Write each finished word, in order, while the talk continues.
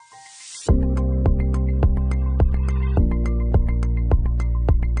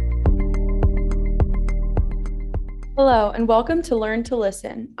Hello, and welcome to Learn to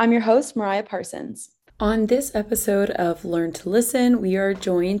Listen. I'm your host, Mariah Parsons. On this episode of Learn to Listen, we are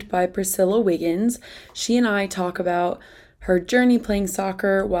joined by Priscilla Wiggins. She and I talk about her journey playing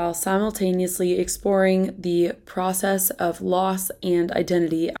soccer while simultaneously exploring the process of loss and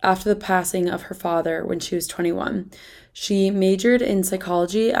identity after the passing of her father when she was 21. She majored in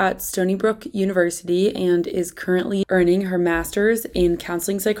psychology at Stony Brook University and is currently earning her master's in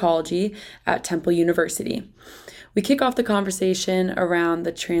counseling psychology at Temple University. We kick off the conversation around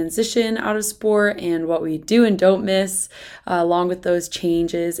the transition out of sport and what we do and don't miss, along with those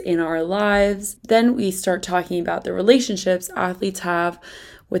changes in our lives. Then we start talking about the relationships athletes have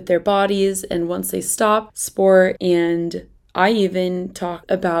with their bodies and once they stop sport. And I even talk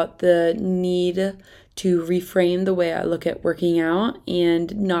about the need to reframe the way I look at working out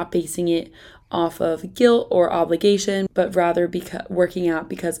and not basing it off of guilt or obligation, but rather working out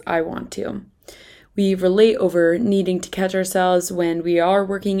because I want to. We relate over needing to catch ourselves when we are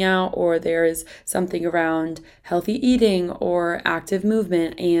working out, or there is something around healthy eating or active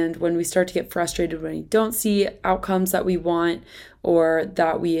movement. And when we start to get frustrated when we don't see outcomes that we want or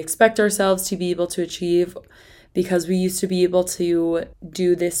that we expect ourselves to be able to achieve because we used to be able to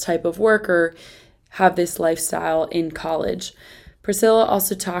do this type of work or have this lifestyle in college. Priscilla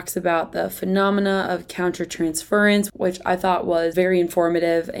also talks about the phenomena of countertransference, which I thought was very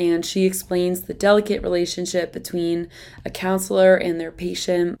informative, and she explains the delicate relationship between a counselor and their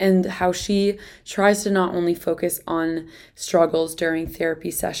patient and how she tries to not only focus on struggles during therapy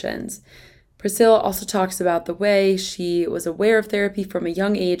sessions. Priscilla also talks about the way she was aware of therapy from a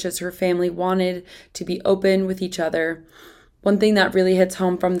young age as her family wanted to be open with each other. One thing that really hits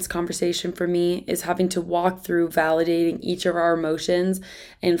home from this conversation for me is having to walk through validating each of our emotions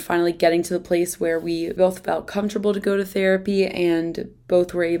and finally getting to the place where we both felt comfortable to go to therapy and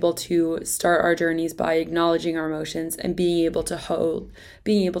both were able to start our journeys by acknowledging our emotions and being able to hold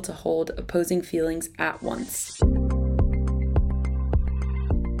opposing feelings at once.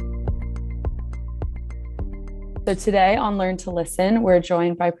 So today on Learn to Listen, we're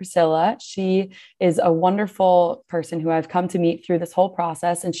joined by Priscilla. She is a wonderful person who I've come to meet through this whole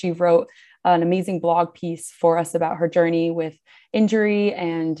process, and she wrote an amazing blog piece for us about her journey with injury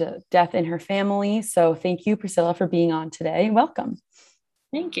and death in her family. So thank you, Priscilla, for being on today. Welcome.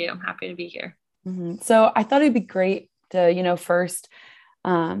 Thank you. I'm happy to be here. So I thought it'd be great to, first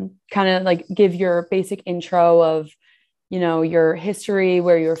kind of like give your basic intro of your history,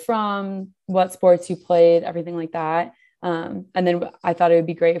 where you're from, what sports you played, everything like that. And then I thought it would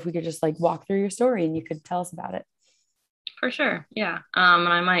be great if we could just like walk through your story and you could tell us about it. For sure. Yeah. And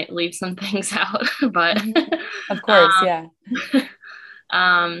I might leave some things out, but of course. Yeah.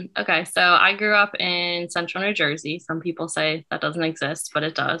 Okay. So I grew up in central New Jersey. Some people say that doesn't exist, but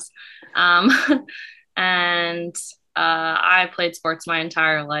it does. And I played sports my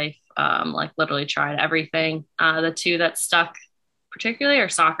entire life, like literally tried everything. The two that stuck particularly are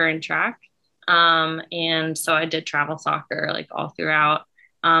soccer and track. And so I did travel soccer like all throughout.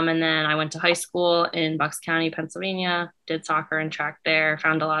 And then I went to high school in Bucks County, Pennsylvania, did soccer and track there,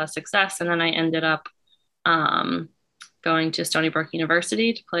 found a lot of success. And then I ended up going to Stony Brook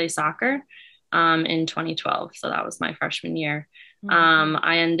University to play soccer in 2012. So that was my freshman year.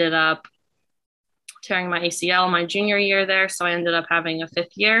 I ended up tearing my ACL my junior year there. So I ended up having a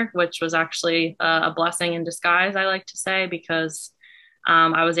fifth year, which was actually a blessing in disguise, I like to say, because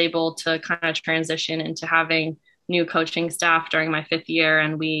I was able to kind of transition into having new coaching staff during my fifth year.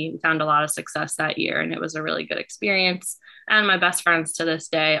 And we found a lot of success that year. And it was a really good experience. And my best friends to this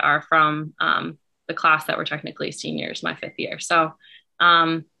day are from the class that were technically seniors my fifth year. So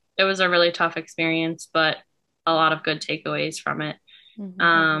it was a really tough experience, but a lot of good takeaways from it.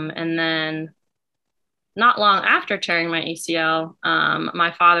 And then not long after tearing my ACL,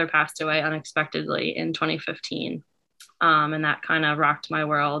 my father passed away unexpectedly in 2015. And that kind of rocked my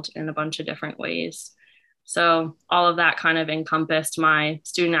world in a bunch of different ways. So all of that kind of encompassed my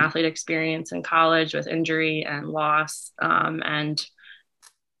student athlete experience in college with injury and loss, and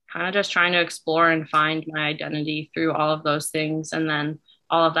kind of just trying to explore and find my identity through all of those things. And then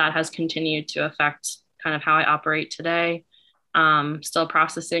all of that has continued to affect kind of how I operate today. Still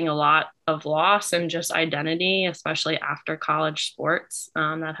processing a lot of loss and just identity, especially after college sports.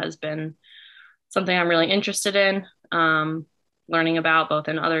 That has been something I'm really interested in, learning about both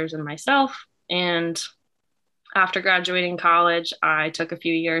in others and myself. And after graduating college, I took a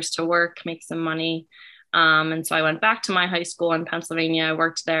few years to work, make some money. And so I went back to my high school in Pennsylvania. I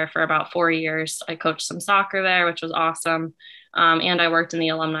worked there for about 4 years. I coached some soccer there, which was awesome. And I worked in the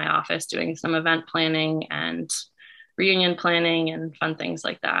alumni office doing some event planning and reunion planning and fun things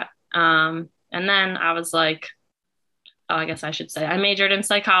like that. And then I was like, I guess I should say I majored in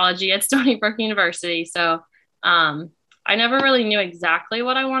psychology at Stony Brook University. So I never really knew exactly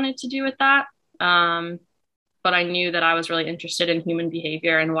what I wanted to do with that. But I knew that I was really interested in human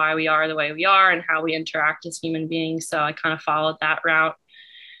behavior and why we are the way we are and how we interact as human beings. So I kind of followed that route.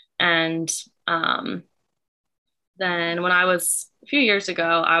 And then when I was a few years ago,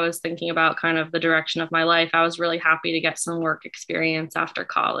 I was thinking about kind of the direction of my life. I was really happy to get some work experience after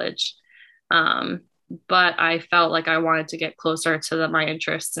college. But I felt like I wanted to get closer to my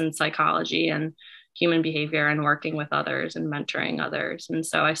interests in psychology and human behavior and working with others and mentoring others. And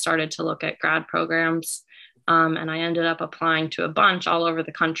so I started to look at grad programs, and I ended up applying to a bunch all over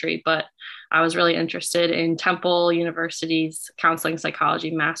the country. But I was really interested in Temple University's counseling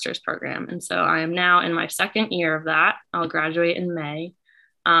psychology master's program. And so I am now in my second year of that. I'll graduate in May.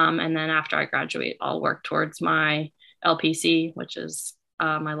 And then after I graduate, I'll work towards my LPC, which is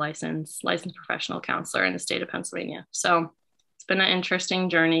my licensed professional counselor in the state of Pennsylvania. So it's been an interesting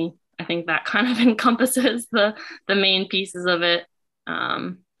journey. I think that kind of encompasses the main pieces of it.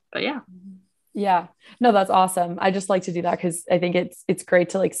 But yeah. Yeah, no, that's awesome. I just like to do that because I think it's great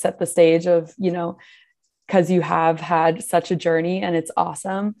to like set the stage of, because you have had such a journey and it's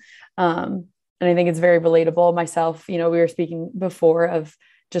awesome. And I think it's very relatable. Myself, we were speaking before of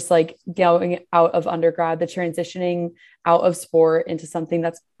just like going out of undergrad, the transitioning out of sport into something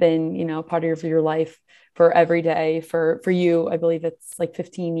that's been, part of your life for every day. For you, I believe it's like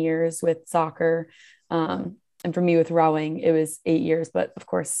 15 years with soccer. And for me with rowing, it was 8 years, but of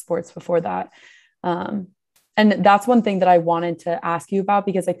course, sports before that. And that's one thing that I wanted to ask you about,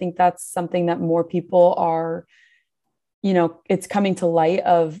 because I think that's something that more people are, it's coming to light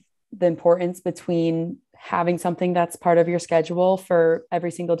of the importance between having something that's part of your schedule for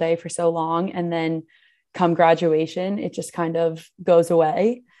every single day for so long. And then come graduation, it just kind of goes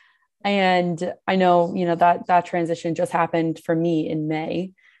away. And I know, that transition just happened for me in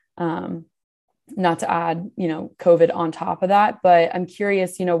May. Not to add, COVID on top of that, but I'm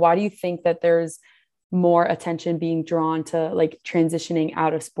curious, why do you think that there's more attention being drawn to like transitioning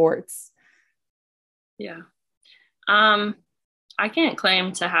out of sports? Yeah. I can't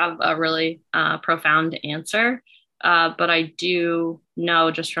claim to have a really profound answer, but I do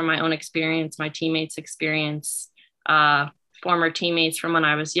know just from my own experience, my teammates' experience, former teammates from when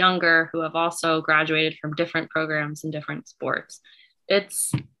I was younger who have also graduated from different programs in different sports.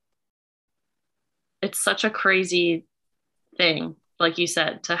 It's such a crazy thing, like you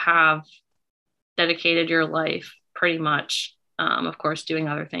said, to have dedicated your life pretty much, of course, doing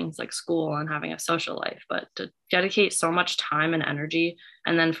other things like school and having a social life, but to dedicate so much time and energy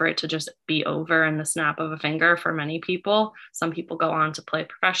and then for it to just be over in the snap of a finger for many people. Some people go on to play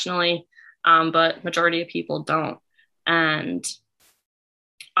professionally, but majority of people don't. And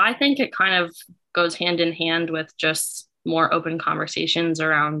I think it kind of goes hand in hand with just more open conversations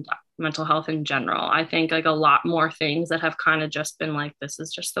around mental health in general. I think like a lot more things that have kind of just been like, this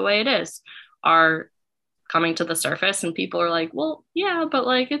is just the way it is, are coming to the surface, and people are like, well, yeah, but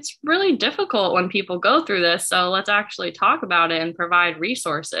like it's really difficult when people go through this. So let's actually talk about it and provide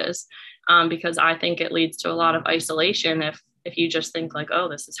resources, because I think it leads to a lot of isolation if you just think like, oh,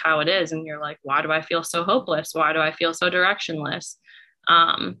 this is how it is. And you're like, why do I feel so hopeless? Why do I feel so directionless?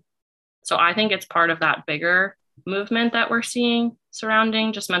 So I think it's part of that bigger movement that we're seeing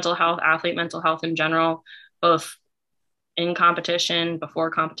surrounding just mental health, athlete mental health in general, both in competition,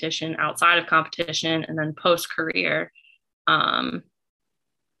 before competition, outside of competition, and then post-career. I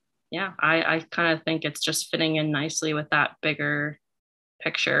kind of think it's just fitting in nicely with that bigger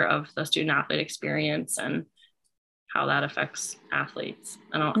picture of the student athlete experience and how that affects athletes.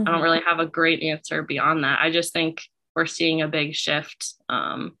 I don't really have a great answer beyond that. I just think we're seeing a big shift,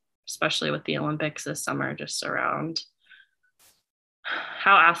 especially with the Olympics this summer, just around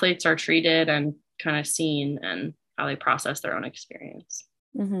how athletes are treated and kind of seen and how they process their own experience.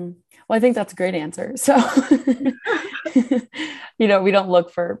 Mm-hmm. Well, I think that's a great answer. So, we don't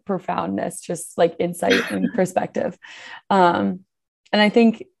look for profoundness, just like insight and perspective. And I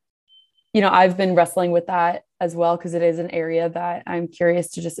think, I've been wrestling with that as well, because it is an area that I'm curious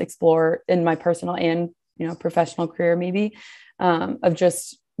to just explore in my personal and, professional career, maybe, of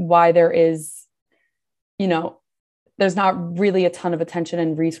just why there is, there's not really a ton of attention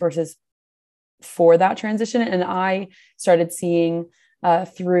and resources for that transition. And I started seeing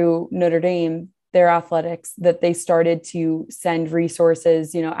through Notre Dame, their athletics, that they started to send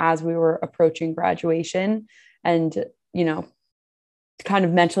resources, as we were approaching graduation and, kind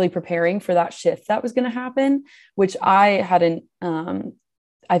of mentally preparing for that shift that was going to happen, which I hadn't,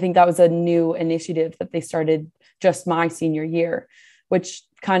 I think that was a new initiative that they started just my senior year, which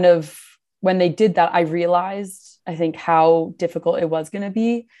kind of, when they did that, I realized I think how difficult it was going to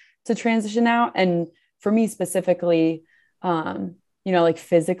be to transition out. And for me specifically, like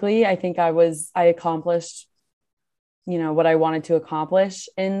physically, I think I accomplished, what I wanted to accomplish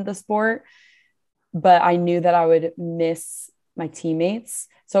in the sport, but I knew that I would miss my teammates.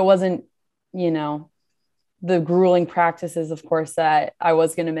 So it wasn't, the grueling practices, of course, that I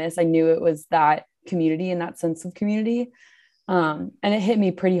was going to miss. I knew it was that community and that sense of community. And it hit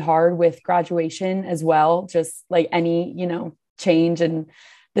me pretty hard with graduation as well, just like any, change. And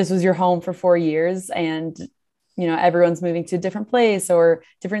this was your home for 4 years, and, everyone's moving to a different place or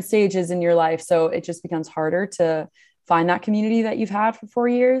different stages in your life. So it just becomes harder to find that community that you've had for 4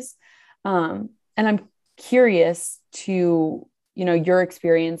 years. And I'm curious to, your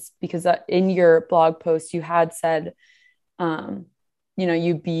experience, because in your blog post, you had said, I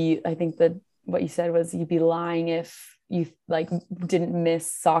think that what you said was you'd be lying if you like didn't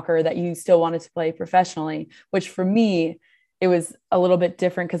miss soccer, that you still wanted to play professionally, which for me, it was a little bit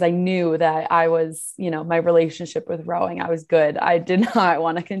different because I knew that I was, my relationship with rowing, I was good. I did not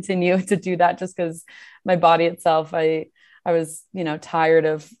want to continue to do that just because my body itself, I was, tired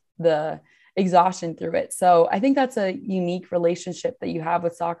of the exhaustion through it. So I think that's a unique relationship that you have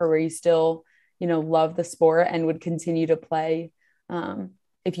with soccer, where you still, love the sport and would continue to play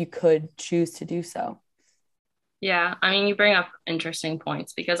if you could choose to do so. Yeah, I mean, you bring up interesting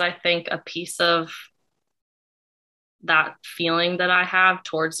points, because I think a piece of that feeling that I have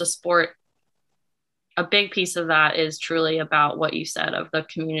towards the sport, a big piece of that is truly about what you said of the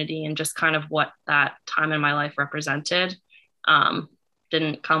community and just kind of what that time in my life represented.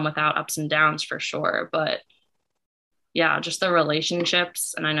 Didn't come without ups and downs for sure, but yeah, just the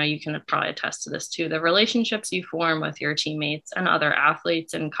relationships. And I know you can probably attest to this too. The relationships you form with your teammates and other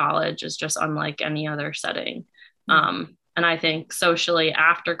athletes in college is just unlike any other setting. And I think socially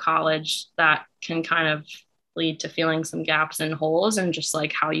after college, that can kind of lead to feeling some gaps and holes in just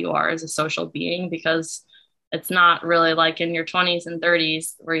like how you are as a social being, because it's not really like in your 20s and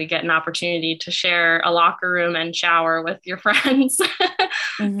 30s where you get an opportunity to share a locker room and shower with your friends,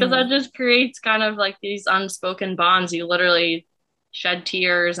 because that just creates kind of like these unspoken bonds. You literally shed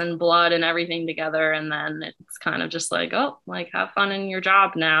tears and blood and everything together, and then it's kind of just like, oh, like have fun in your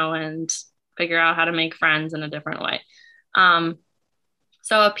job now and figure out how to make friends in a different way. So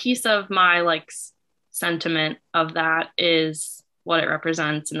a piece of my like sentiment of that is what it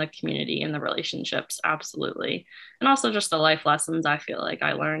represents in the community and the relationships. Absolutely. And also just the life lessons I feel like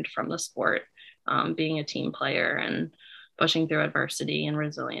I learned from the sport, being a team player and pushing through adversity and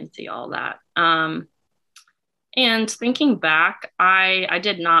resiliency, all that. And thinking back, I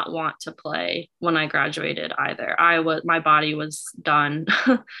did not want to play when I graduated either. My body was done.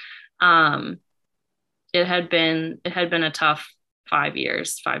 It had been a tough 5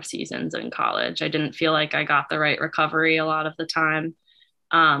 years, 5 seasons in college. I didn't feel like I got the right recovery a lot of the time.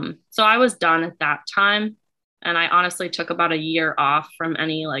 So I was done at that time. And I honestly took about a year off from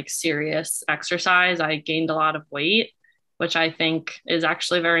any like serious exercise. I gained a lot of weight, which I think is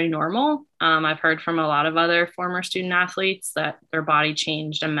actually very normal. I've heard from a lot of other former student athletes that their body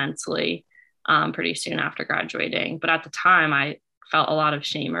changed immensely pretty soon after graduating. But at the time, I felt a lot of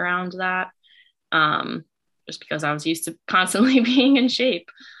shame around that, just because I was used to constantly being in shape.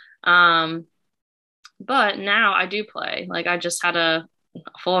 But now I do play. Like I just had a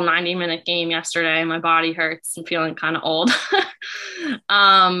full 90-minute game yesterday. My body hurts. I'm feeling kind of old.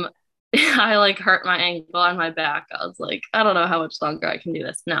 I like hurt my ankle and my back. I was like, I don't know how much longer I can do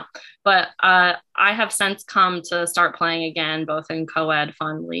this. No, but I have since come to start playing again, both in co-ed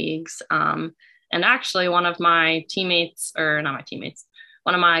fun leagues. And actually one of my teammates, or not my teammates,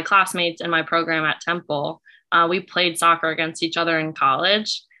 one of my classmates in my program at Temple, we played soccer against each other in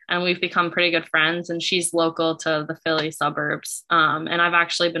college, and we've become pretty good friends. And she's local to the Philly suburbs. And I've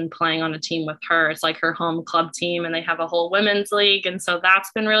actually been playing on a team with her. It's like her home club team, and they have a whole women's league. And so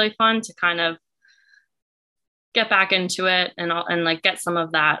that's been really fun to kind of get back into it and like get some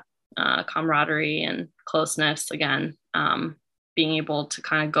of that camaraderie and closeness again, being able to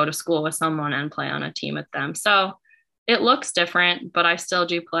kind of go to school with someone and play on a team with them. So it looks different, but I still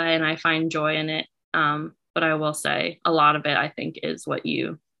do play and I find joy in it. But I will say a lot of it, I think, is what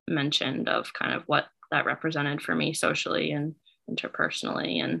you mentioned of kind of what that represented for me socially and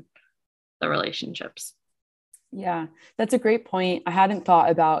interpersonally and the relationships. Yeah, that's a great point. I hadn't thought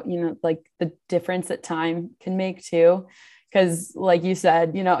about, like the difference that time can make too. Because like you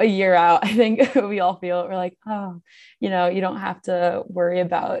said, a year out, I think we all feel it. We're like, oh, you don't have to worry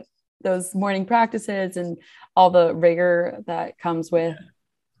about those morning practices and all the rigor that comes with,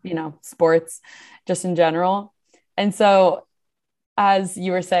 sports just in general. And so as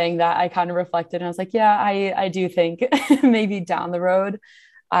you were saying that, I kind of reflected and I was like, yeah, I do think maybe down the road,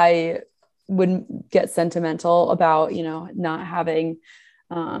 I wouldn't get sentimental about, not having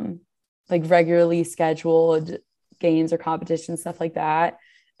like regularly scheduled games or competitions, stuff like that,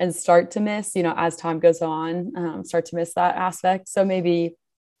 and start to miss, as time goes on, start to miss that aspect. So maybe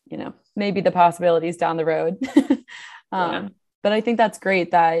the possibilities down the road. Yeah. But I think that's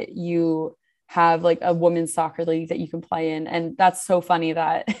great that you have like a women's soccer league that you can play in. And that's so funny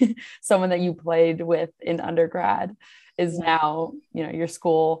that someone that you played with in undergrad is now, your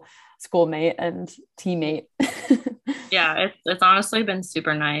schoolmate and teammate. Yeah, it's honestly been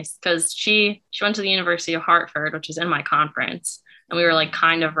super nice because she went to the University of Hartford, which is in my conference, and we were like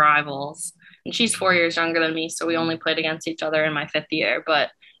kind of rivals. And she's 4 years younger than me, so we only played against each other in my fifth year.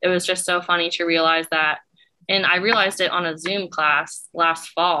 But it was just so funny to realize that, and I realized it on a Zoom class last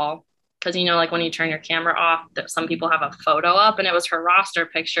fall because like when you turn your camera off, that some people have a photo up, and it was her roster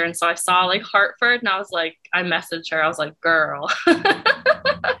picture, and so I saw like Hartford, and I was like, I messaged her, I was like, girl.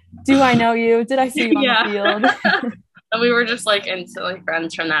 Do I know you? Did I see you on the field? And we were just like instantly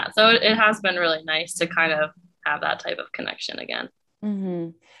friends from that. So it has been really nice to kind of have that type of connection again. Mm-hmm.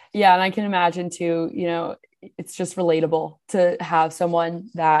 Yeah. And I can imagine too, it's just relatable to have someone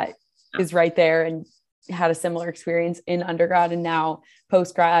that is right there and had a similar experience in undergrad and now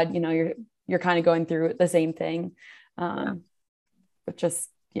post grad, you're kind of going through the same thing. But just,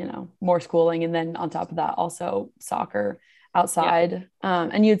 more schooling. And then on top of that, also soccer outside.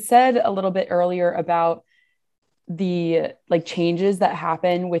 And you'd said a little bit earlier about the like changes that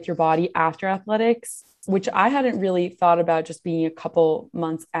happen with your body after athletics, which I hadn't really thought about just being a couple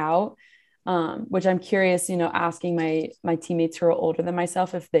months out. Which I'm curious, asking my teammates who are older than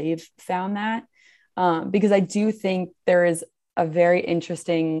myself if they've found that. Because I do think there is a very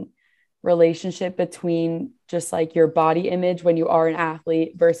interesting relationship between just like your body image when you are an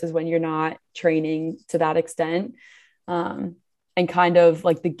athlete versus when you're not training to that extent. And kind of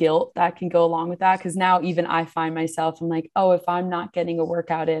like the guilt that can go along with that. Cause now even I find myself, I'm like, oh, if I'm not getting a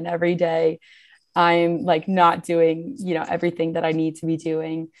workout in every day, I'm like not doing, everything that I need to be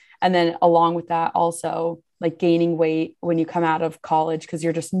doing. And then along with that, also like gaining weight when you come out of college, cause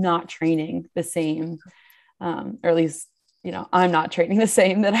you're just not training the same. Or at least, I'm not training the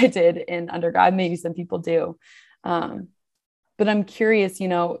same that I did in undergrad. Maybe some people do. But I'm curious,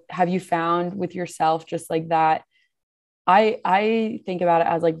 have you found with yourself just like that? I think about it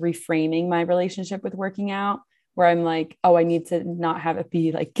as like reframing my relationship with working out, where I'm like, oh, I need to not have it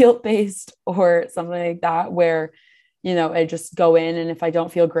be like guilt based or something like that, where, I just go in and if I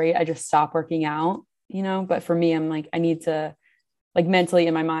don't feel great, I just stop working out, but for me, I'm like, I need to like mentally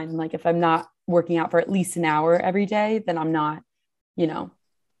in my mind, I'm like, if I'm not working out for at least an hour every day, then I'm not,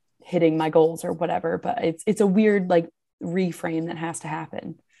 hitting my goals or whatever. But it's a weird like reframe that has to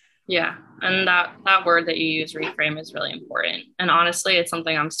happen. Yeah. And that word that you use, reframe, is really important. And honestly, it's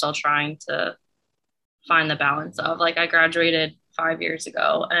something I'm still trying to find the balance of. Like I graduated 5 years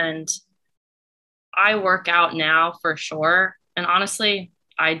ago and I work out now for sure. And honestly,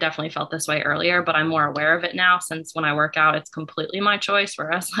 I definitely felt this way earlier, but I'm more aware of it now since when I work out, it's completely my choice.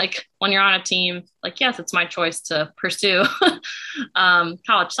 Whereas like when you're on a team, like, yes, it's my choice to pursue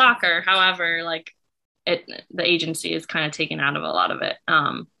college soccer. However, like the agency is kind of taken out of a lot of it.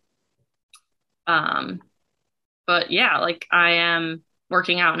 But yeah, like I am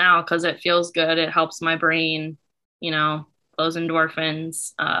working out now because it feels good. It helps my brain, those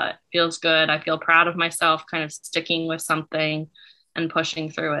endorphins. It feels good. I feel proud of myself kind of sticking with something and pushing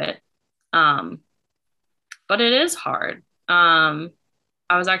through it. But it is hard. I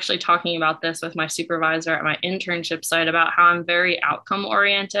was actually talking about this with my supervisor at my internship site about how I'm very outcome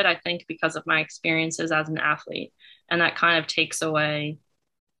oriented, I think, because of my experiences as an athlete. And that kind of takes away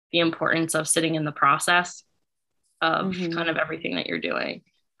the importance of sitting in the process of kind of everything that you're doing.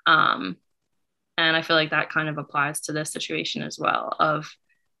 And I feel like that kind of applies to this situation as well, of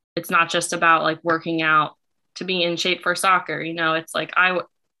it's not just about like working out to be in shape for soccer. It's like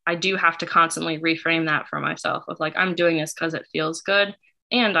I do have to constantly reframe that for myself of like, I'm doing this because it feels good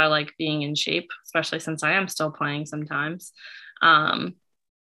and I like being in shape, especially since I am still playing sometimes. But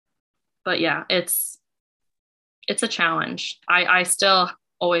yeah, it's a challenge. I still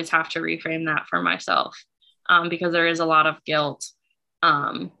always have to reframe that for myself because there is a lot of guilt.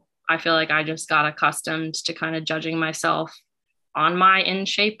 I feel like I just got accustomed to kind of judging myself on my in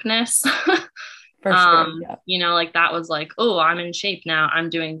shapeness. For sure. Yeah. Like that was like, oh, I'm in shape now, I'm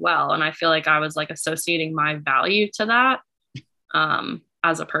doing well. And I feel like I was like associating my value to that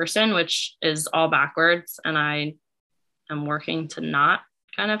as a person, which is all backwards. And I am working to not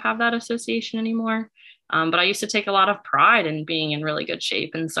kind of have that association anymore. But I used to take a lot of pride in being in really good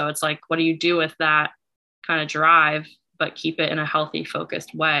shape. And so it's like, what do you do with that kind of drive, but keep it in a healthy,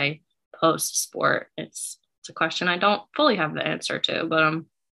 focused way post sport? It's a question I don't fully have the answer to, but I'm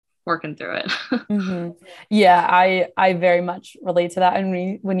working through it. Yeah, I very much relate to that.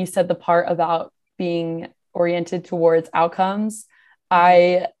 And when you said the part about being oriented towards outcomes,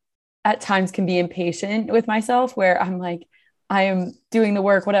 I at times can be impatient with myself where I'm like, I am doing the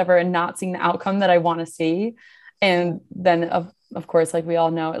work, whatever, and not seeing the outcome that I want to see. And then of course, like we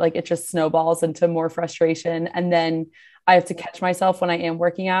all know, like it just snowballs into more frustration. And then I have to catch myself when I am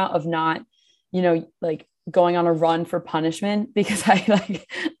working out of not, like going on a run for punishment because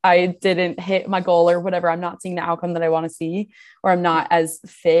I didn't hit my goal or whatever. I'm not seeing the outcome that I want to see, or I'm not as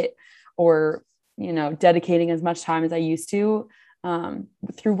fit or, dedicating as much time as I used to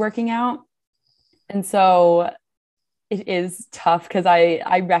through working out. And so it is tough because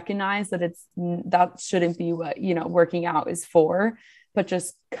I recognize that that shouldn't be what, working out is for, but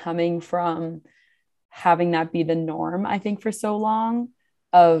just coming from having that be the norm, I think for so long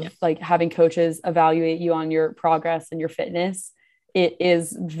of like having coaches evaluate you on your progress and your fitness, it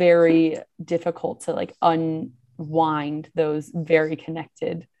is very difficult to like unwind those very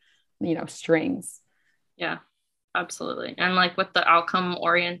connected, strings. Yeah, absolutely. And like with the outcome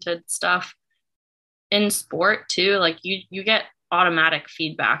oriented stuff in sport too, like you get automatic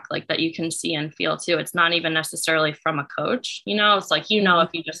feedback like that you can see and feel too. It's not even necessarily from a coach, it's like, if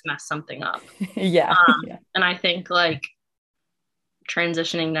you just mess something up. Yeah. And I think like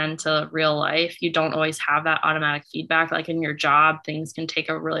transitioning then to real life, you don't always have that automatic feedback. Like in your job, things can take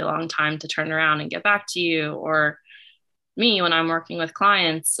a really long time to turn around and get back to you. Or me, when I'm working with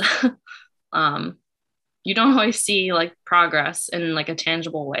clients, you don't always see like progress in like a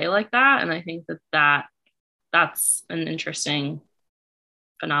tangible way like that. And I think that's an interesting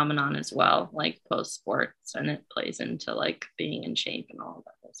phenomenon as well, like post sports, and it plays into like being in shape and all of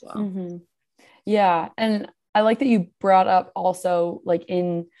that as well. Mm-hmm. Yeah. And I like that you brought up also like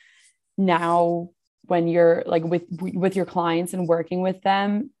in now when you're like with your clients and working with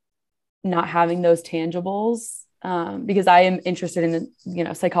them, not having those tangibles, because I am interested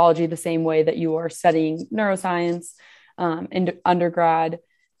in, psychology the same way that you are studying neuroscience in undergrad.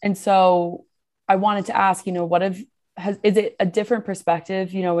 And so I wanted to ask, is it a different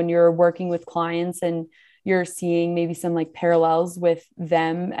perspective, when you're working with clients and you're seeing maybe some like parallels with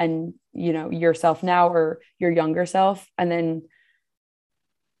them and, yourself now or your younger self? And then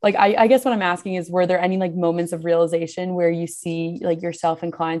like, I guess what I'm asking is, were there any like moments of realization where you see like yourself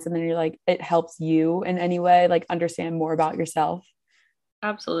and clients and then you're like, it helps you in any way, like understand more about yourself?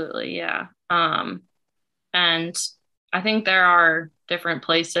 Absolutely. Yeah. And I think there are different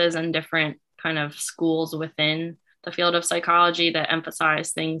places and different kind of schools within the field of psychology that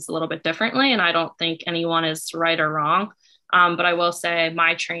emphasize things a little bit differently. And I don't think anyone is right or wrong. But I will say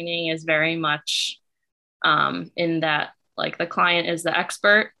my training is very much in that like the client is the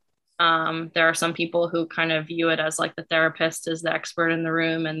expert. There are some people who kind of view it as like the therapist is the expert in the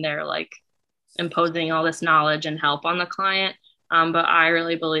room and they're like imposing all this knowledge and help on the client. But I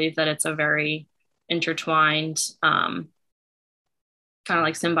really believe that it's a very intertwined, kind of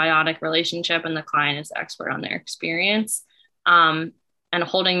like symbiotic relationship, and the client is the expert on their experience. And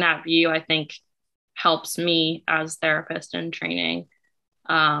holding that view, I think, helps me as therapist in training.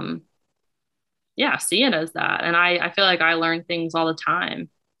 See it as that. And I feel like I learn things all the time.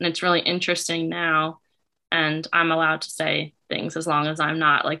 And it's really interesting now. And I'm allowed to say things as long as I'm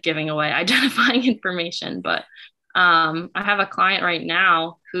not like giving away identifying information. But I have a client right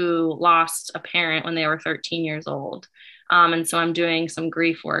now who lost a parent when they were 13 years old. And so I'm doing some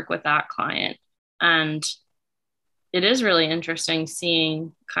grief work with that client. And it is really interesting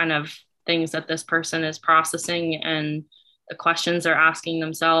seeing kind of things that this person is processing and the questions they're asking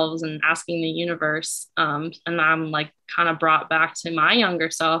themselves and asking the universe. And I'm like kind of brought back to my younger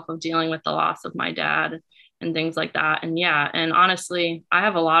self of dealing with the loss of my dad and things like that. And and honestly, I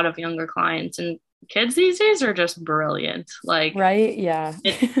have a lot of younger clients, and kids these days are just brilliant. Like, right. Yeah.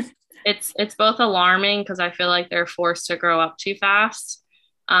 it's both alarming because I feel like they're forced to grow up too fast.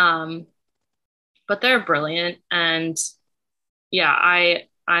 But they're brilliant. And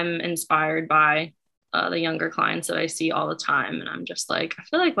I'm inspired by the younger clients that I see all the time. And I'm just like, I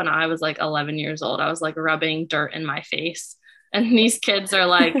feel like when I was like 11 years old, I was like rubbing dirt in my face. And these kids are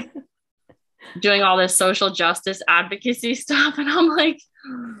like doing all this social justice advocacy stuff. And I'm like,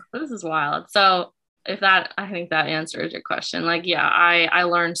 this is wild. So I think that answers your question. Like, I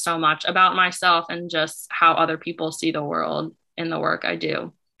learned so much about myself and just how other people see the world in the work I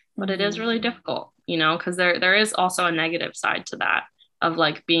do. But it is really difficult, because there is also a negative side to that. of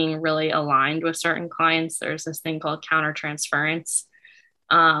like being really aligned with certain clients, there's this thing called countertransference,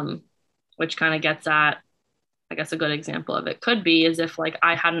 which kind of gets at, I guess a good example of it could be is if like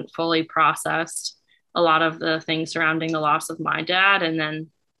I hadn't fully processed a lot of the things surrounding the loss of my dad, and then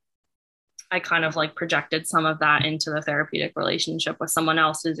I kind of like projected some of that into the therapeutic relationship with someone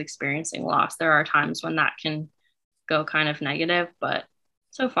else who's experiencing loss. There are times when that can go kind of negative, but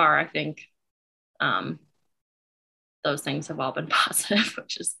so far I think those things have all been positive,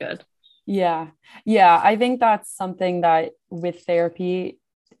 which is good. Yeah. Yeah. I think that's something that with therapy,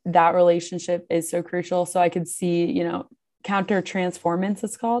 that relationship is so crucial. So I could see, counter transformance,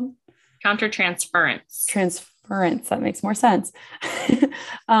 it's called Countertransference. transference. That makes more sense.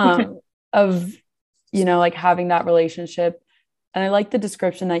 Of, like having that relationship. And I like the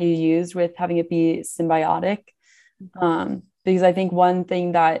description that you used with having it be symbiotic. Because I think one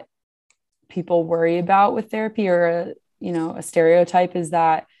thing that people worry about with therapy or, a stereotype is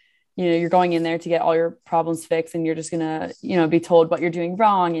that, you're going in there to get all your problems fixed and you're just going to, be told what you're doing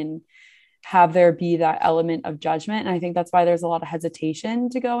wrong and have there be that element of judgment. And I think that's why there's a lot of hesitation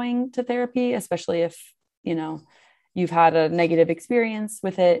to going to therapy, especially if, you've had a negative experience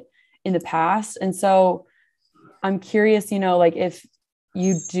with it in the past. And so I'm curious, like if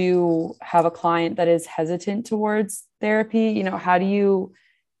you do have a client that is hesitant towards therapy, how do you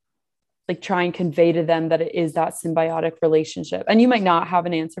like try and convey to them that it is that symbiotic relationship? And you might not have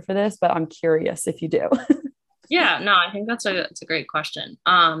an answer for this, but I'm curious if you do. Yeah, no, I think it's a great question.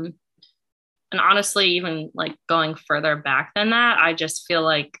 And honestly, even like going further back than that, I just feel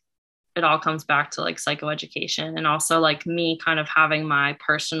like it all comes back to like psychoeducation, and also like me kind of having my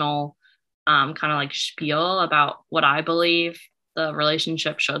personal kind of like spiel about what I believe the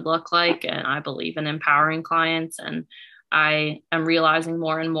relationship should look like. And I believe in empowering clients, and I am realizing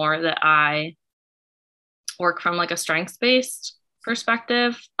more and more that I work from like a strengths-based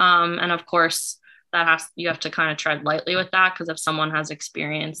perspective. And of course you have to kind of tread lightly with that, because if someone has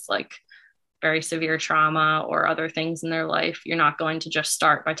experienced like very severe trauma or other things in their life, you're not going to just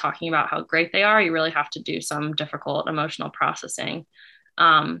start by talking about how great they are. You really have to do some difficult emotional processing.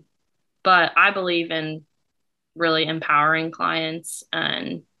 But I believe in really empowering clients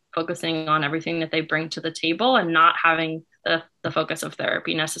and focusing on everything that they bring to the table, and not having the focus of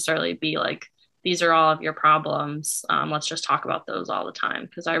therapy necessarily be like, these are all of your problems. Let's just talk about those all the time.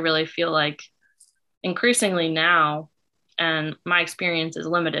 Because I really feel like increasingly now, and my experience is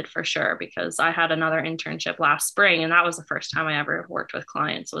limited for sure, because I had another internship last spring, and that was the first time I ever worked with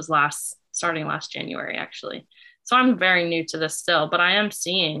clients. It was starting last January, actually. So I'm very new to this still, but I am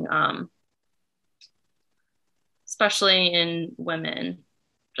seeing, especially in women,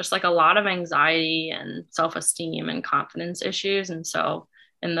 just like a lot of anxiety and self-esteem and confidence issues. And so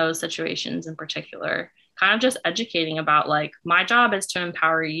in those situations in particular, kind of just educating about like, my job is to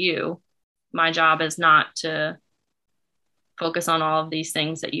empower you. My job is not to focus on all of these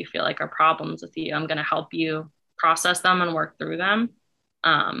things that you feel like are problems with you. I'm going to help you process them and work through them.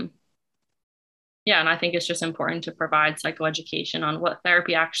 Yeah, and I think it's just important to provide psychoeducation on what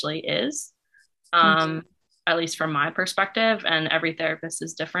therapy actually is, at least from my perspective, and every therapist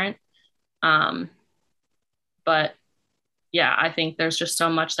is different. But yeah, I think there's just so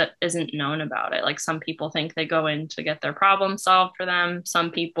much that isn't known about it. Like some people think they go in to get their problem solved for them.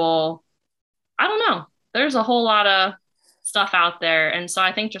 Some people, I don't know. There's a whole lot of stuff out there. And so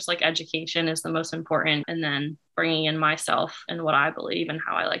I think just like education is the most important, and then bringing in myself and what I believe and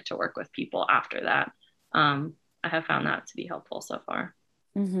how I like to work with people after that. I have found that to be helpful so far.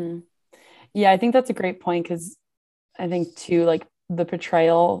 Mm-hmm. Yeah, I think that's a great point, because I think too, like the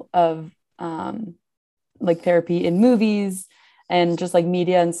portrayal of like therapy in movies and just like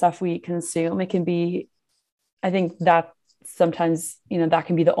media and stuff we consume, it can be, I think that sometimes, that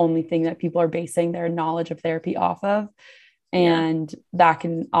can be the only thing that people are basing their knowledge of therapy off of. And that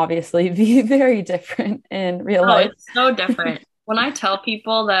can obviously be very different in real life. It's so different. When I tell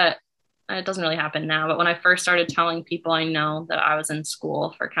people that, it doesn't really happen now, but when I first started telling people I know that I was in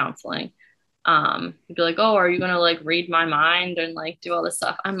school for counseling, you'd be like, oh, are you going to like read my mind and like do all this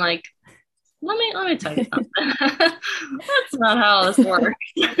stuff? I'm like, let me tell you something. That's not how this works.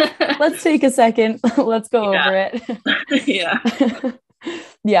 Let's take a second. Let's go over it. Yeah.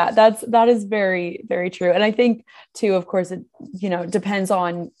 Yeah, that is very, very true. And I think too, of course, it, depends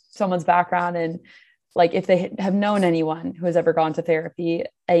on someone's background, and like if they have known anyone who has ever gone to therapy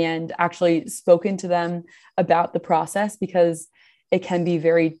and actually spoken to them about the process, because it can be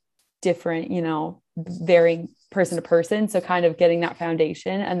very different, varying person to person. So kind of getting that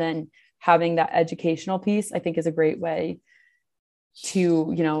foundation and then having that educational piece, I think is a great way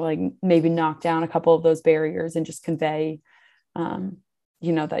to, like maybe knock down a couple of those barriers and just convey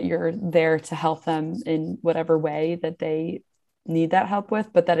that you're there to help them in whatever way that they need that help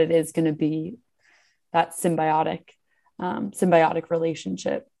with, but that it is going to be that symbiotic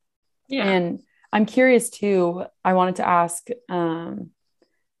relationship. Yeah. And I'm curious too, I wanted to ask,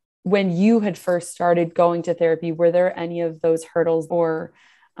 when you had first started going to therapy, were there any of those hurdles, or,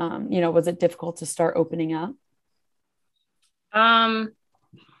 was it difficult to start opening up?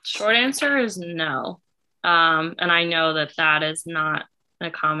 Short answer is no. And I know that that is not a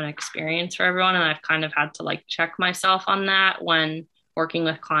common experience for everyone. And I've kind of had to like check myself on that when working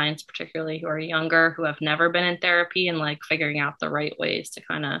with clients, particularly who are younger, who have never been in therapy, and like figuring out the right ways to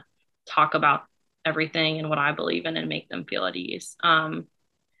kind of talk about everything and what I believe in and make them feel at ease.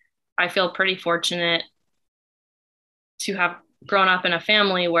 I feel pretty fortunate to have grown up in a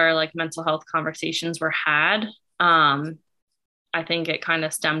family where like mental health conversations were had. I think it kind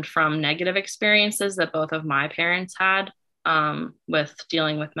of stemmed from negative experiences that both of my parents had, with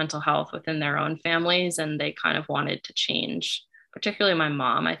dealing with mental health within their own families. And they kind of wanted to change. Particularly my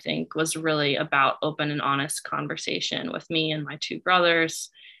mom, I think, was really about open and honest conversation with me and my two brothers.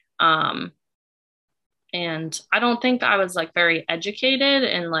 And I don't think I was like very educated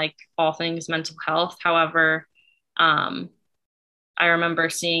in like all things mental health. However, I remember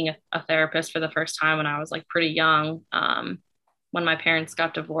seeing a therapist for the first time when I was like pretty young. When my parents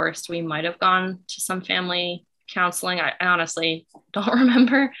got divorced, we might have gone to some family counseling. I honestly don't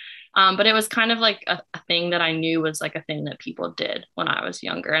remember. But it was kind of like a thing that I knew was like a thing that people did when I was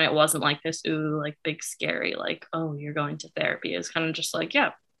younger. And it wasn't like this, ooh, like big scary, like, oh, you're going to therapy. It was kind of just like,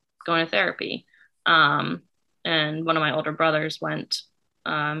 yeah, going to therapy. And one of my older brothers went,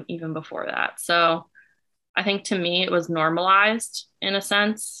 even before that. So I think to me, it was normalized in a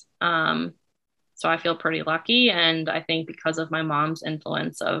sense. So I feel pretty lucky. And I think because of my mom's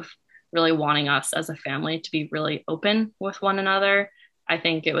influence of really wanting us as a family to be really open with one another, I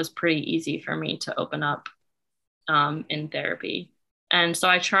think it was pretty easy for me to open up, in therapy. And so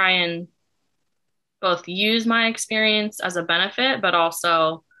I try and both use my experience as a benefit, but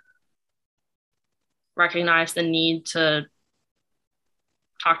also recognize the need to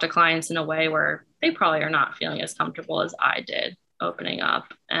talk to clients in a way where they probably are not feeling as comfortable as I did opening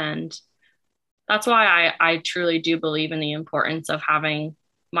up. And that's why I truly do believe in the importance of having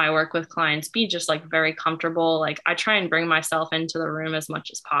my work with clients be just like very comfortable. Like I try and bring myself into the room as much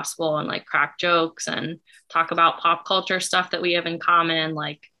as possible and like crack jokes and talk about pop culture stuff that we have in common.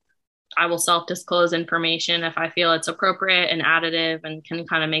 Like I will self-disclose information if I feel it's appropriate and additive and can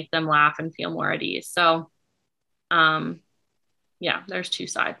kind of make them laugh and feel more at ease. So, yeah, there's two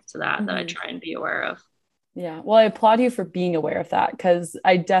sides to that that I try and be aware of. Yeah. Well, I applaud you for being aware of that, because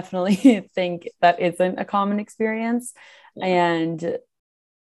I definitely think that isn't a common experience. Yeah. And,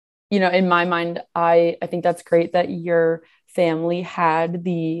 in my mind, I think that's great that your family had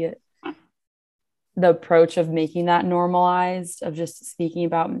the approach of making that normalized, of just speaking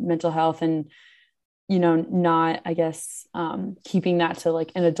about mental health and, not, I guess, keeping that to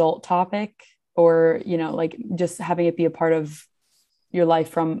like an adult topic, or, like just having it be a part of your life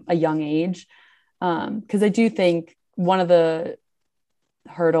from a young age. Because I do think one of the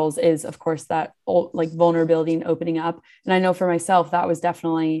hurdles is, of course, that like vulnerability and opening up. And I know for myself, that was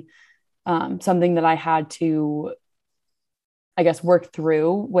definitely something that I had to, I guess, work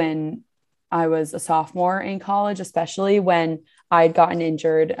through when I was a sophomore in college, especially when I had gotten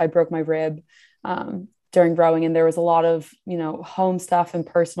injured. I broke my rib during rowing, and there was a lot of, home stuff and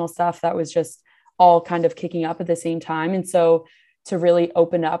personal stuff that was just all kind of kicking up at the same time. And so to really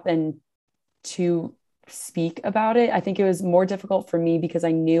open up and to speak about it, I think it was more difficult for me because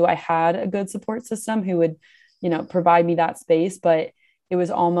I knew I had a good support system who would, provide me that space. But it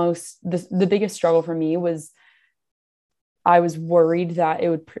was almost the biggest struggle for me was I was worried that it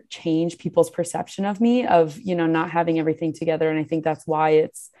would change people's perception of me, of, not having everything together. And I think that's why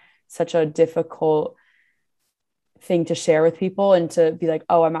it's such a difficult thing to share with people, and to be like,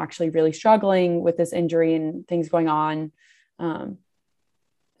 oh, I'm actually really struggling with this injury and things going on.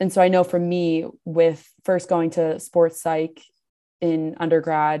 And so I know for me, with first going to sports psych in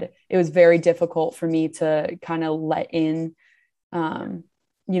undergrad, it was very difficult for me to kind of let in,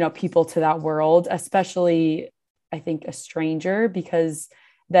 people to that world, especially I think a stranger, because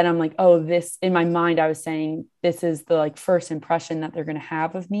then I'm like, oh, this, in my mind, I was saying, this is the like first impression that they're going to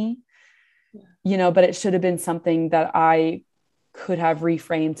have of me, but it should have been something that I could have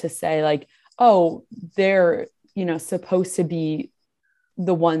reframed to say like, oh, they're, supposed to be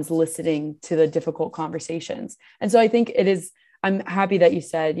the ones listening to the difficult conversations. And so I think I'm happy that you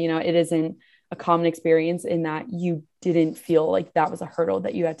said, it isn't a common experience, in that you didn't feel like that was a hurdle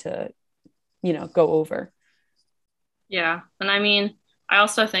that you had to, go over. Yeah. And I mean, I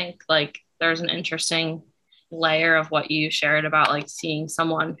also think like there's an interesting layer of what you shared about like seeing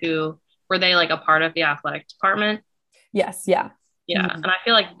someone who were they like a part of the athletic department? Yes. Yeah. Yeah. Mhm. And I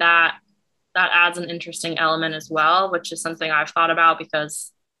feel like that adds an interesting element as well, which is something I've thought about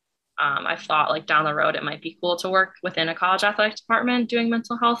because I've thought like down the road it might be cool to work within a college athletic department doing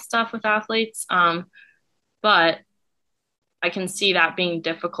mental health stuff with athletes. But I can see that being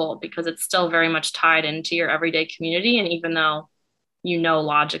difficult because it's still very much tied into your everyday community. And even though you know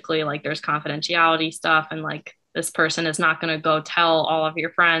logically like there's confidentiality stuff and like this person is not going to go tell all of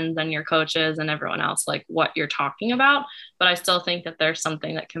your friends and your coaches and everyone else like what you're talking about, but I still think that there's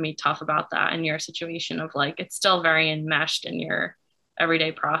something that can be tough about that in your situation of like it's still very enmeshed in your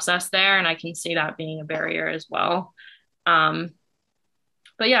everyday process there, and I can see that being a barrier as well. um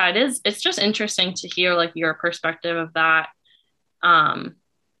but yeah, it's just interesting to hear like your perspective of that, um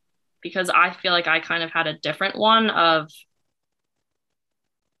because I feel like I kind of had a different one of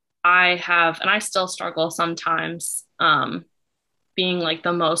I have, and I still struggle sometimes, being like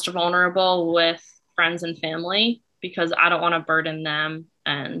the most vulnerable with friends and family because I don't want to burden them.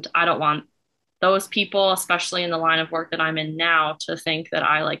 And I don't want those people, especially in the line of work that I'm in now, to think that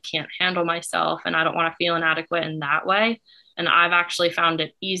I like can't handle myself. And I don't want to feel inadequate in that way. And I've actually found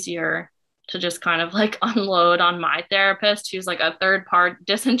it easier to just kind of like unload on my therapist, who's like a third part,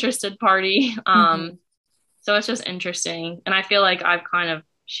 disinterested party. Mhm. So it's just interesting. And I feel like I've kind of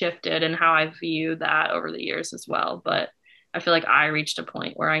shifted in how I view that over the years as well. But I feel like I reached a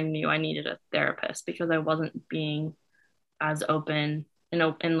point where I knew I needed a therapist because I wasn't being as open in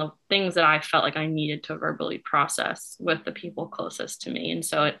the things that I felt like I needed to verbally process with the people closest to me. And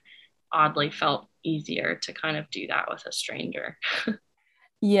so it oddly felt easier to kind of do that with a stranger.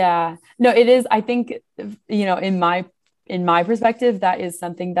 Yeah. No, it is. I think, in my perspective, that is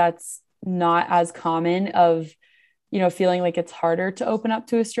something that's not as common of, feeling like it's harder to open up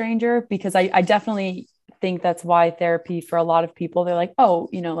to a stranger because I definitely think that's why therapy for a lot of people, they're like, oh,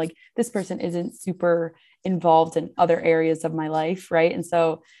 like this person isn't super involved in other areas of my life, right? And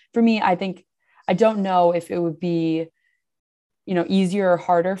so for me, I think I don't know if it would be easier or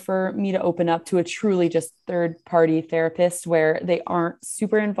harder for me to open up to a truly just third party therapist where they aren't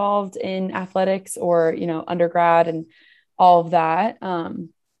super involved in athletics or undergrad and all of that.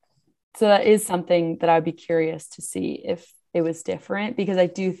 So that is something that I'd be curious to see if it was different because I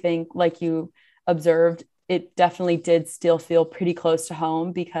do think, like you observed, it definitely did still feel pretty close to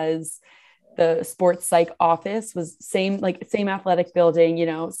home because the sports psych office was same athletic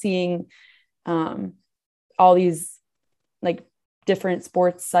building, seeing um, all these like different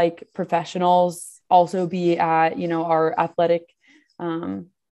sports psych professionals also be at our athletic um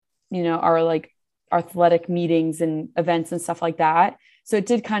our like athletic meetings and events and stuff like that. So it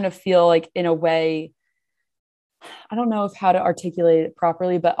did kind of feel like, in a way, I don't know if how to articulate it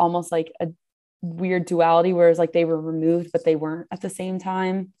properly, but almost like a weird duality, whereas like they were removed but they weren't at the same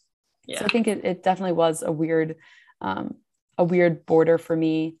time. So Yeah. I think it definitely was a weird border for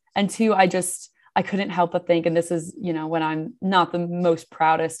me. And two, I couldn't help but think, and this is, when I'm not the most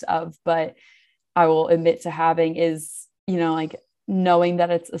proudest of, but I will admit to having is, like knowing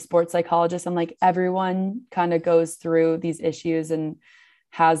that it's a sports psychologist. I'm like, everyone kind of goes through these issues and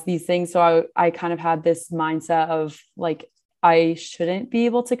has these things. So I kind of had this mindset of like, I shouldn't be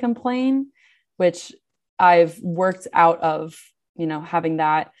able to complain, which I've worked out of, having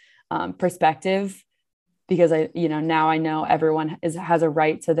that perspective because now I know everyone has a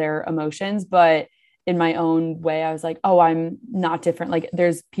right to their emotions, but in my own way, I was like, oh, I'm not different. Like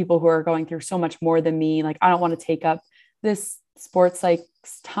there's people who are going through so much more than me. Like I don't want to take up this sports like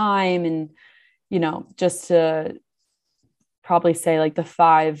time and, just to probably say like the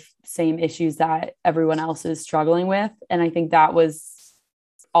 5 same issues that everyone else is struggling with. And I think that was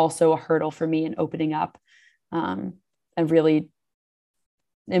also a hurdle for me in opening up, and really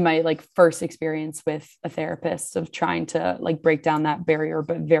in my like first experience with a therapist of trying to like break down that barrier,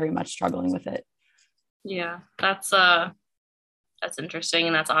 but very much struggling with it. Yeah. That's interesting.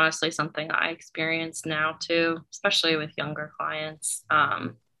 And that's honestly something I experience now too, especially with younger clients.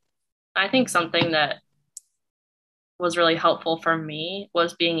 I think something that was really helpful for me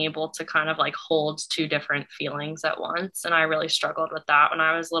was being able to kind of like hold 2 different feelings at once. And I really struggled with that when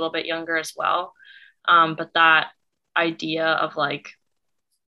I was a little bit younger as well. But that idea of like,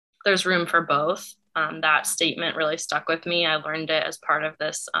 there's room for both, that statement really stuck with me. I learned it as part of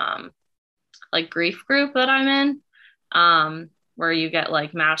this like grief group that I'm in, where you get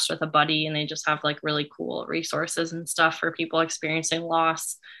like matched with a buddy and they just have like really cool resources and stuff for people experiencing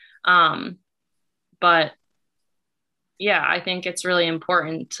loss. But yeah, I think it's really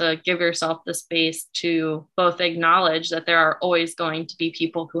important to give yourself the space to both acknowledge that there are always going to be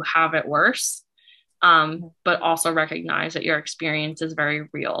people who have it worse, but also recognize that your experience is very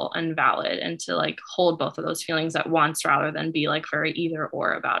real and valid, and to like hold both of those feelings at once rather than be like very either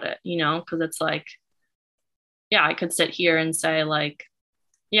or about it, you know, because it's like, yeah, I could sit here and say like,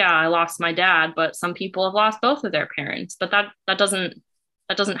 yeah, I lost my dad, but some people have lost both of their parents, but that doesn't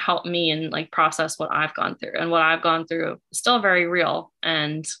help me and like process what I've gone through, and what I've gone through is still very real.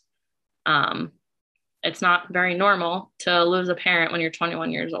 And um it's not very normal to lose a parent when you're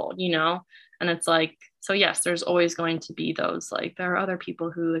 21 years old, you know? And it's like, so yes, there's always going to be those, like, there are other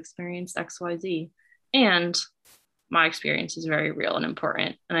people who experienced XYZ. And my experience is very real and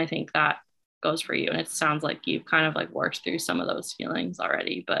important. And I think that goes for you. And it sounds like you've kind of like worked through some of those feelings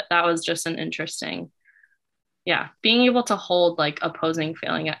already. But that was just an interesting, yeah, being able to hold like opposing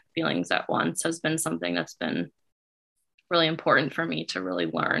feelings at once has been something that's been really important for me to really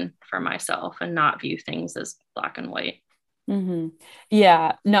learn for myself and not view things as black and white. Mm-hmm.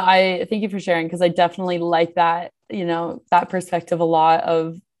 Yeah, no, I thank you for sharing, because I definitely like that, that perspective a lot,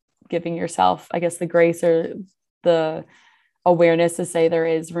 of giving yourself, I guess, the grace or the awareness to say there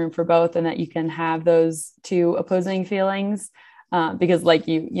is room for both, and that you can have those two opposing feelings. Because like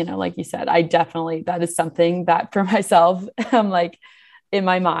like you said, I definitely, that is something that for myself, I'm like, in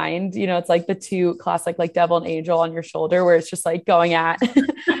my mind, it's like the two classic, like devil and angel on your shoulder, where it's just like going at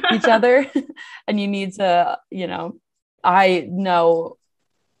each other. And you need to, I know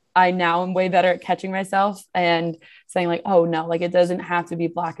I now am way better at catching myself and saying like, oh no, like it doesn't have to be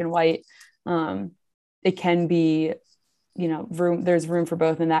black and white. It can be, there's room for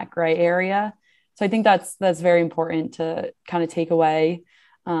both in that gray area. So I think that's very important to kind of take away.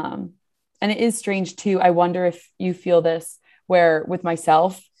 And it is strange too. I wonder if you feel this, where with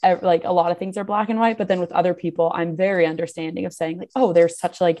myself, like a lot of things are black and white, but then with other people, I'm very understanding of saying like, oh, there's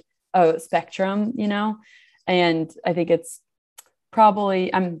such like a spectrum, and I think it's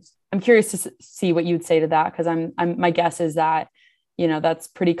probably, I'm curious to see what you'd say to that. Cause my guess is that, that's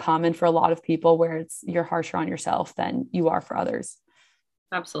pretty common for a lot of people, where you're harsher on yourself than you are for others.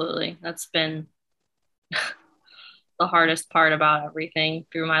 Absolutely. That's been the hardest part about everything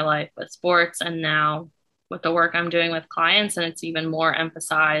through my life with sports, and now with the work I'm doing with clients. And it's even more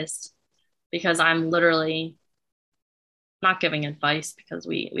emphasized because I'm literally not giving advice, because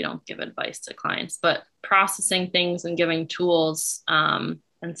we don't give advice to clients, but processing things and giving tools, and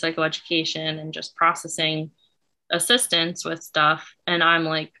psychoeducation and just processing assistance with stuff. And I'm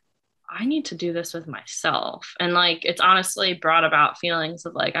like, I need to do this with myself. And like, it's honestly brought about feelings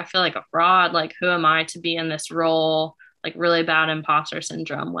of like, I feel like a fraud. Like, who am I to be in this role? Like really bad imposter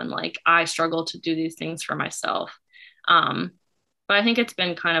syndrome when like I struggle to do these things for myself. But I think it's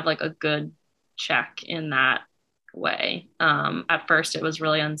been kind of like a good check in that way. At first it was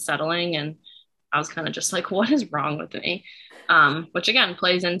really unsettling, and I was kind of just like, what is wrong with me? Which again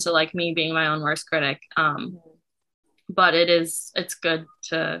plays into like me being my own worst critic. But it's good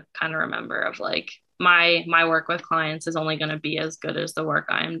to kind of remember of like my work with clients is only going to be as good as the work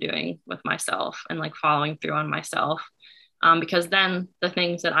I am doing with myself, and like following through on myself. Because then the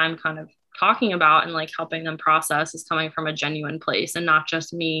things that I'm kind of talking about and like helping them process is coming from a genuine place, and not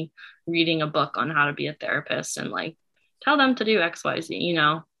just me reading a book on how to be a therapist and like tell them to do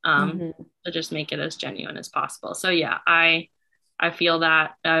XYZ, to just make it as genuine as possible. So yeah, I feel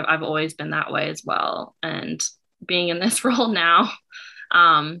that I've always been that way as well. And being in this role now,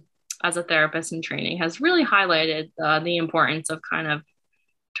 as a therapist in training, has really highlighted the importance of kind of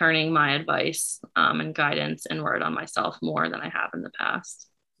turning my advice, and guidance inward on myself more than I have in the past.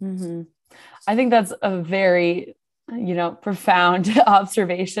 Mm-hmm. I think that's a very, profound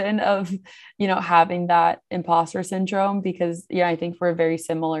observation of, having that imposter syndrome, because I think we're very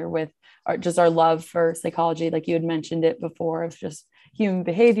similar with our love for psychology. Like you had mentioned it before, of just human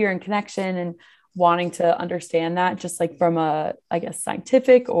behavior and connection, and wanting to understand that just like from a, I guess,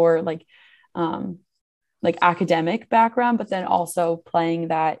 scientific or like academic background, but then also playing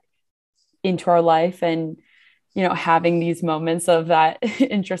that into our life, and having these moments of that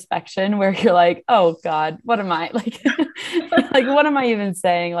introspection where you're like, oh God, what am I like, like, what am I even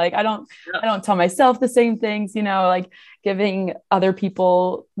saying? Like, I don't tell myself the same things, like giving other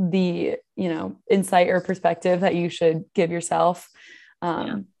people the, insight or perspective that you should give yourself.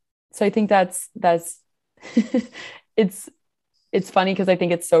 So I think that's it's funny, because I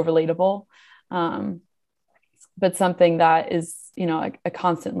think it's so relatable. But something that is, a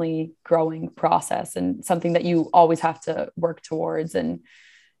constantly growing process, and something that you always have to work towards and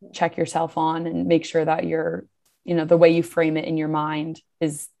check yourself on, and make sure that you're, the way you frame it in your mind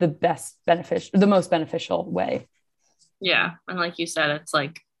is the most beneficial way. Yeah. And like you said, it's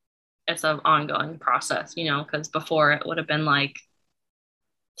like, it's an ongoing process, because before it would have been like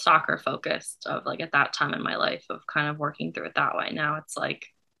soccer focused of like at that time in my life of kind of working through it that way. Now it's like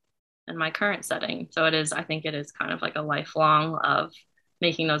in my current setting. So I think it is kind of like a lifelong of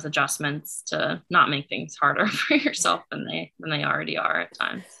making those adjustments to not make things harder for yourself than they already are at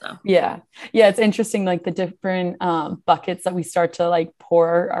times. So yeah. It's interesting, like the different buckets that we start to like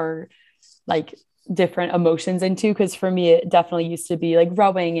pour our like different emotions into. Because for me, it definitely used to be like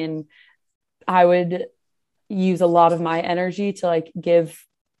rowing, and I would use a lot of my energy to like give,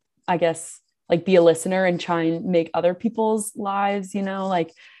 I guess, like be a listener and try and make other people's lives,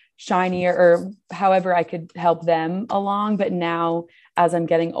 like shinier, or however I could help them along. But now, as I'm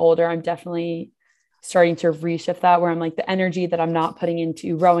getting older, I'm definitely starting to reshift that, where I'm like, the energy that I'm not putting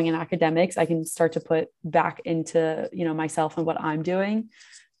into rowing and academics, I can start to put back into, myself and what I'm doing.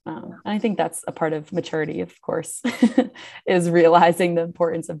 And I think that's a part of maturity, of course, is realizing the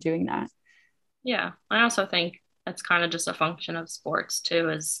importance of doing that. Yeah. I also think it's kind of just a function of sports too,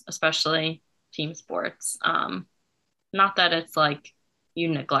 is especially team sports. Not that it's like you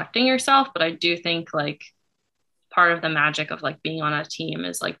neglecting yourself, but I do think like part of the magic of like being on a team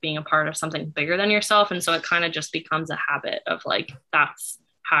is like being a part of something bigger than yourself. And so it kind of just becomes a habit of like, that's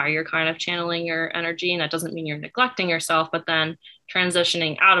how you're kind of channeling your energy. And that doesn't mean you're neglecting yourself, but then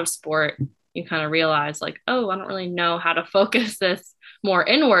transitioning out of sport, you kind of realize like, oh, I don't really know how to focus this more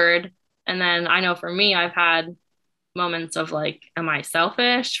inward. And then I know for me, I've had moments of like, am I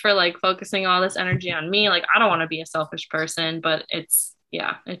selfish for like focusing all this energy on me? Like, I don't want to be a selfish person, but it's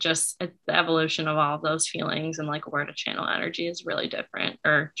the evolution of all of those feelings and like where to channel energy is really different,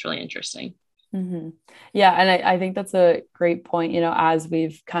 or it's really interesting. Mm-hmm. Yeah. And I think that's a great point, as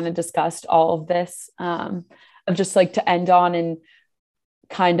we've kind of discussed all of this, of just like to end on and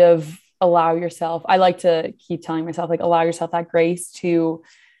kind of allow yourself, I like to keep telling myself, like, allow yourself that grace to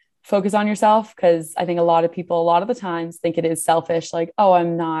focus on yourself. Cause I think a lot of people, a lot of the times think it is selfish, like, oh,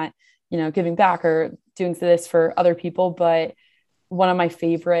 I'm not, giving back or doing this for other people. But one of my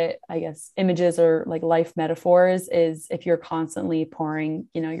favorite, I guess, images or like life metaphors is if you're constantly pouring,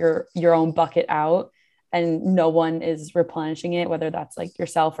 your own bucket out and no one is replenishing it, whether that's like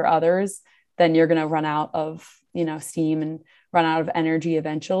yourself or others, then you're going to run out of, steam and run out of energy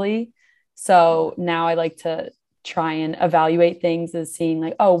eventually. So now I like to try and evaluate things as seeing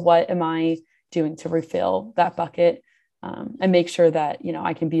like, oh, what am I doing to refill that bucket, and make sure that,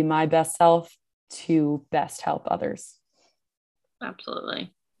 I can be my best self to best help others.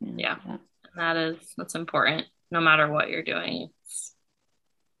 Absolutely. Yeah. That's important. No matter what you're doing,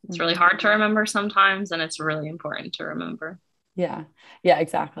 it's really hard to remember sometimes, and it's really important to remember. Yeah,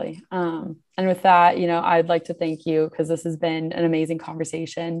 exactly. And with that, I'd like to thank you, because this has been an amazing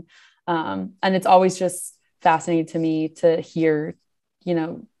conversation. And it's always just fascinating to me to hear,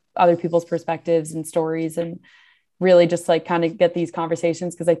 other people's perspectives and stories, and really just like kind of get these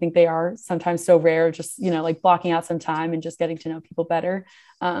conversations, because I think they are sometimes so rare, just, like blocking out some time and just getting to know people better.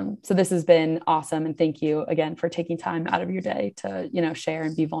 So this has been awesome. And thank you again for taking time out of your day to, share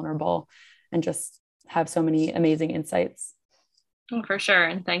and be vulnerable and just have so many amazing insights. Oh, for sure.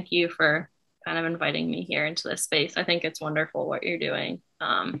 And thank you for kind of inviting me here into this space. I think it's wonderful what you're doing.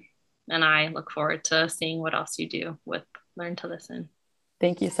 And I look forward to seeing what else you do with Learn to Listen.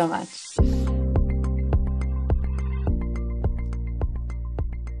 Thank you so much.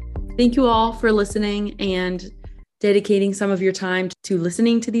 Thank you all for listening and dedicating some of your time to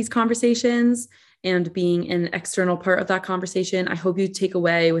listening to these conversations and being an external part of that conversation. I hope you take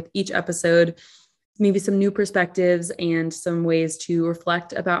away with each episode maybe some new perspectives and some ways to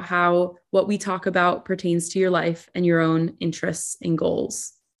reflect about how what we talk about pertains to your life and your own interests and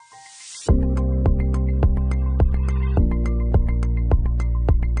goals.